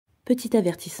Petit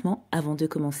avertissement avant de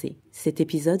commencer. Cet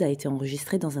épisode a été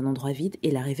enregistré dans un endroit vide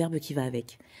et la réverb qui va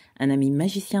avec. Un ami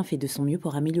magicien fait de son mieux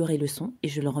pour améliorer le son et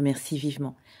je le remercie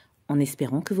vivement, en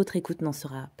espérant que votre écoute n'en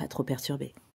sera pas trop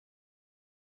perturbée.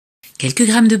 Quelques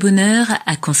grammes de bonheur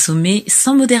à consommer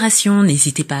sans modération.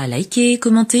 N'hésitez pas à liker,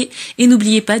 commenter et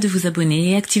n'oubliez pas de vous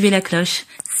abonner et activer la cloche.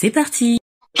 C'est parti!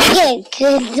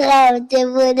 Quelques grammes de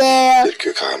bonheur.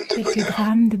 Quelques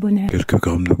grammes de bonheur. Quelques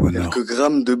grammes de bonheur. Quelques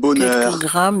grammes de bonheur.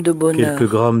 Quelques grammes de bonheur. Quelques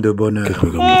grammes de bonheur.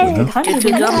 Quelques grammes de bonheur.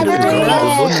 Quelques grammes de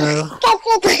bonheur.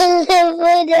 Quelques grammes de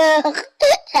bonheur.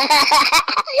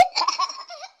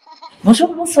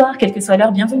 Bonjour, bonsoir, quelle que soit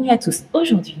l'heure, bienvenue à tous.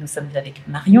 Aujourd'hui, nous sommes avec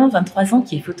Marion, 23 ans,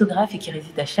 qui est photographe et qui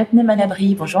réside à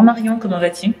Châtenay-Malabry. Bonjour Marion, comment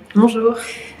vas-tu? Bonjour.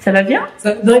 Ça va bien?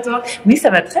 Ça va bien et toi? Oui,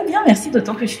 ça va très bien, merci,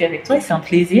 d'autant que je suis avec toi et c'est un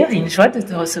plaisir et une joie de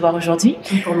te recevoir aujourd'hui.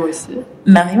 Pour moi aussi.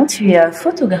 Marion, tu es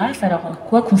photographe, alors en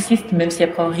quoi consiste, même si a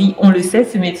priori on le sait,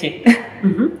 ce métier?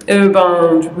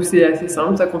 Du coup, c'est assez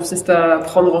simple, ça consiste à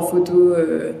prendre en photo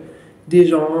des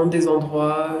gens, des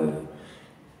endroits...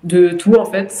 de tout en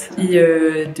fait, et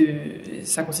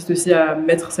ça consiste aussi à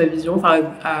mettre sa vision, enfin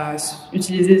à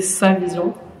utiliser sa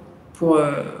vision pour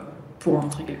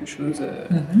montrer quelque chose.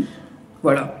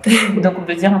 Voilà. Donc on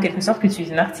peut dire en quelque sorte que tu es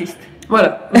une artiste.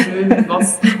 Voilà, je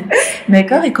pense.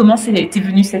 D'accord, et comment t'es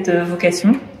venue cette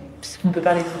vocation? Puisqu'on peut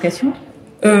parler de vocation?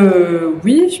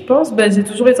 Oui, je pense. J'ai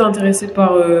toujours été intéressée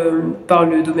par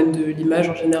le domaine de l'image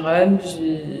en général.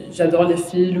 J'adore les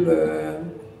films.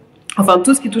 Enfin,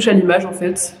 tout ce qui touche à l'image, en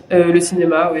fait. Le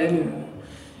cinéma, ouais,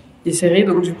 les séries.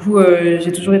 Donc, du coup,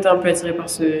 j'ai toujours été un peu attirée par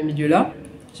ce milieu-là.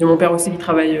 J'ai mon père aussi qui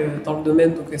travaille dans le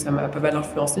domaine, donc ça m'a pas mal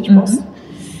influencée, je pense.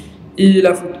 Et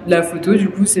la photo, du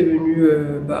coup, c'est venu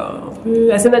un peu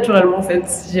assez naturellement, en fait.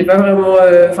 J'ai pas vraiment...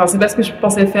 c'est pas ce que je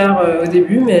pensais faire au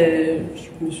début, mais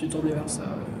je me suis tournée vers ça.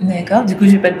 D'accord, du coup,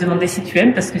 je vais pas te demander si tu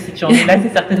aimes, parce que si tu en es là,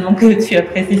 c'est certainement que tu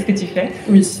apprécies ce que tu fais.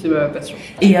 Oui, c'est ma passion.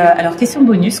 Et alors, question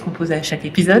bonus qu'on pose à chaque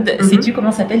épisode, sais-tu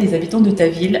comment s'appellent les habitants de ta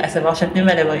ville, à savoir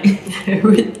Châtenay-Malabry?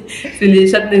 Oui, c'est les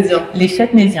Châtenaisiens. Les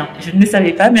Châtenaisiens, je ne le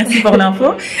savais pas, merci pour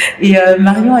l'info. Et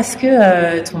Marion, est-ce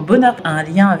que ton bonheur a un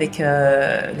lien avec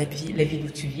la ville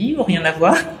où tu vis, ou rien à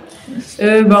voir?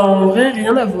 En vrai,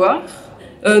 rien à voir.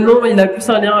 Non, il a plus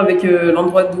un lien avec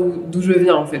l'endroit d'où je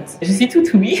viens, en fait. Je suis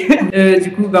toute oui.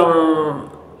 Du coup,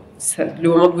 le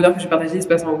moment de bonheur que j'ai partagé, il se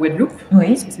passe en Guadeloupe. Oui.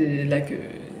 Parce que c'est là que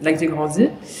j'ai grandi.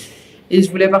 Et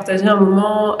je voulais partager un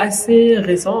moment assez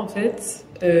récent, en fait.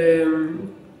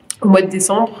 Au mois de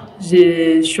décembre,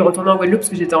 je suis retournée en Guadeloupe parce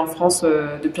que j'étais en France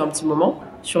depuis un petit moment.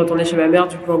 Je suis retournée chez ma mère,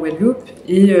 du coup, en Guadeloupe.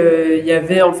 Et il y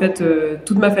avait, en fait,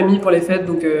 toute ma famille pour les fêtes.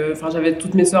 Donc, j'avais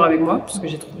toutes mes sœurs avec moi, puisque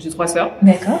j'ai 3 sœurs.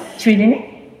 D'accord. Tu es l'aînée?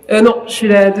 Non, je suis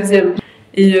la deuxième.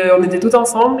 Et on était toutes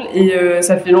ensemble. Et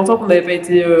ça fait longtemps qu'on n'avait pas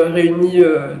été réunies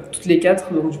toutes les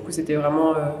 4. Donc, du coup, c'était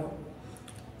vraiment...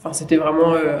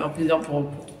 un plaisir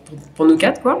pour nous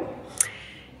 4, quoi.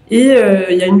 Et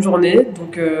il y a une journée,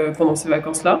 donc pendant ces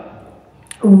vacances-là,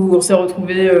 où on s'est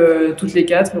retrouvées toutes les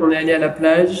 4 et on est allées à la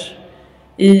plage.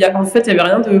 Et en fait, il n'y avait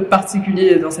rien de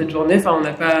particulier dans cette journée. Enfin, on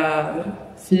n'a pas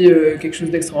fait quelque chose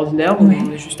d'extraordinaire. Oui.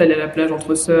 On est juste allé à la plage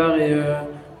entre sœurs et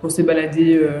on s'est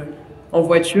baladé en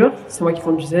voiture. C'est moi qui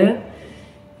conduisais.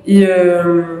 Et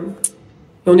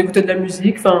on écoutait de la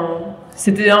musique. Enfin,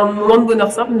 c'était un moment de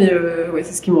bonheur simple, mais ouais,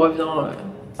 c'est ce qui me revient.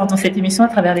 Dans cette émission, à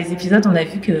travers les épisodes, on a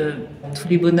vu que tous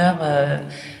les bonheurs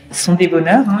sont des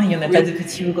bonheurs, hein, il n'y en a pas de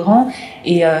petits ou grands.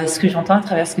 Et ce que j'entends à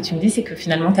travers ce que tu me dis, c'est que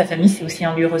finalement, ta famille, c'est aussi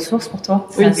un lieu ressource pour toi,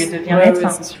 c'est un lieu de bien-être.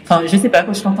 Ouais, je sais pas,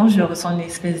 quand je t'entends, je ressens une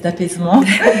espèce d'apaisement.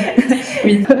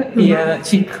 Oui. Et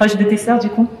tu es proche de tes sœurs, du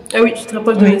coup? Ah oui, je suis très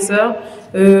proche de mes sœurs.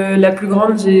 La plus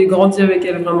grande, j'ai grandi avec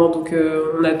elle vraiment, donc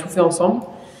on a tout fait ensemble.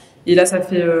 Et là, ça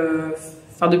fait...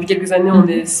 depuis quelques années, on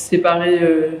est séparés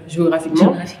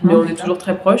géographiquement, mais on est toujours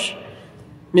très proches.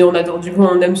 Mais on adore, du coup,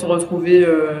 on aime se retrouver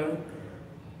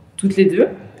toutes les deux,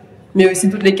 mais aussi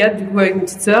toutes les 4, du coup, avec mes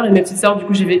petites sœurs. Et mes petites sœurs, du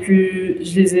coup, j'ai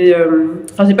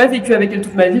pas vécu avec elles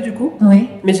toute ma vie, du coup,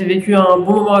 mais j'ai vécu un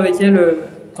bon moment avec elles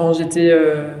quand j'étais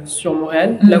sur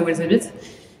Montréal, là où elles habitent.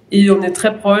 Et on est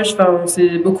très proches, on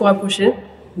s'est beaucoup rapprochés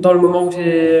dans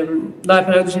la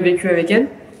période où j'ai vécu avec elles.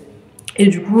 Et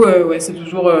du coup, c'est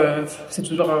toujours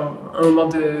un moment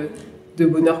de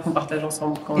bonheur qu'on partage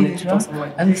ensemble quand on est tous ensemble. Ouais.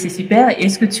 Ah, mais c'est super. Et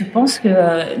est-ce que tu penses que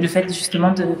le fait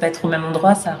justement de ne pas être au même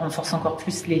endroit, ça renforce encore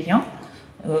plus les liens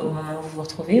au moment où vous vous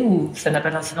retrouvez, ou ça n'a pas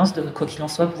d'incidence de quoi qu'il en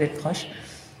soit, vous êtes proches?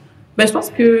 Je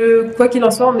pense que quoi qu'il en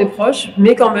soit, on est proches,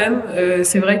 mais quand même,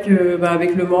 c'est vrai que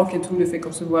avec le manque et tout, le fait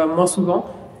qu'on se voit moins souvent,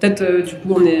 peut-être du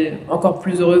coup on est encore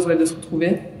plus heureuse de se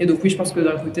retrouver. Et donc oui, je pense que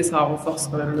d'un côté ça renforce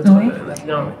quand même notre lien. Ouais.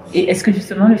 Et est-ce que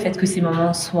justement le fait que ces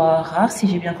moments soient rares, si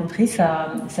j'ai bien compris, ça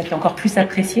fait encore plus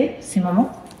apprécier ces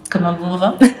moments comme un bon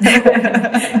vin?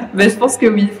 Ben, je pense que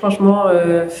oui, franchement,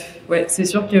 ouais, c'est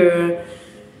sûr que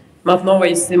maintenant,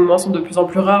 ouais, ces moments sont de plus en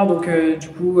plus rares, donc du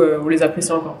coup, on les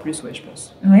apprécie encore plus, ouais, je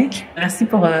pense. Oui, merci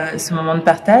pour ce moment de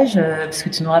partage, parce que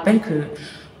tu nous rappelles que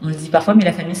on le dit parfois, mais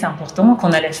la famille c'est important. Quand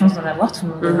on a la chance d'en avoir, tout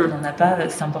le monde n'en a pas,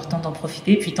 c'est important d'en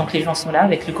profiter. Et puis tant que les gens sont là,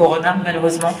 avec le corona,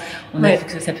 malheureusement, on a vu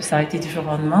que ça peut s'arrêter du jour au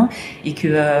lendemain. Et que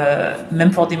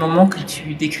même pour des moments que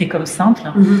tu décris comme simples,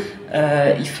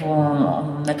 il faut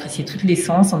en apprécier toutes les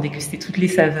sens, en déguster toutes les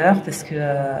saveurs, parce que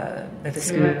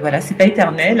voilà, c'est pas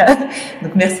éternel.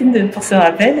 Donc merci pour ce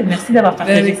rappel, merci d'avoir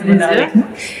partagé ce bonheur avec nous.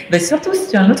 Surtout,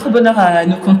 si tu as un autre bonheur à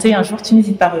nous conter un jour, tu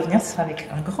n'hésites pas à revenir. Ce sera avec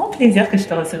un grand plaisir que je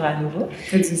te recevrai à nouveau.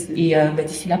 Et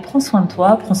d'ici là, prends soin de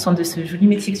toi, prends soin de ce joli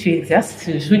métier que tu exerces,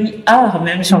 ce joli art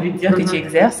même, j'ai envie de dire, que tu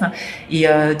exerces, et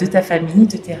de ta famille,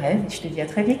 de tes rêves. Et je te dis à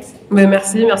très vite.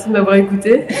 Merci de m'avoir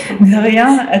écouté. De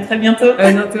rien, à très bientôt.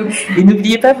 À bientôt. Et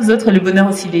n'oubliez pas, vous autres, le bonheur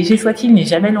aussi léger soit-il n'est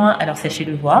jamais loin. Alors sachez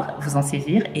le voir, vous en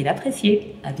saisir et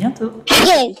l'apprécier. À bientôt.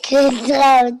 Quelques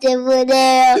grammes de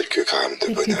bonheur. Quelques grammes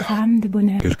de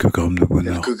bonheur. Quelques grammes de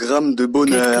bonheur. Quelques grammes de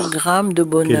bonheur. Quelques grammes de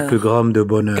bonheur. Quelques grammes de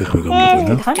bonheur. Quelques grammes de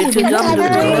bonheur. Quelques grammes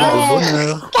de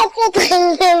bonheur. Quelques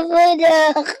grammes de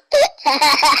bonheur.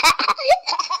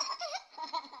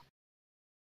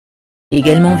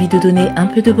 Également envie de donner un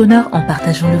peu de bonheur en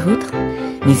partageant le vôtre?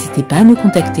 N'hésitez pas à nous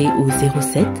contacter au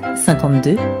 07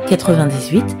 52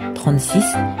 98 36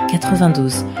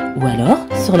 92 ou alors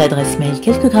sur l'adresse mail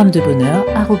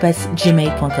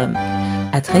quelquesgrammesdebonheur@gmail.com.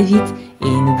 À très vite et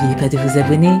n'oubliez pas de vous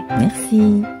abonner.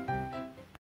 Merci.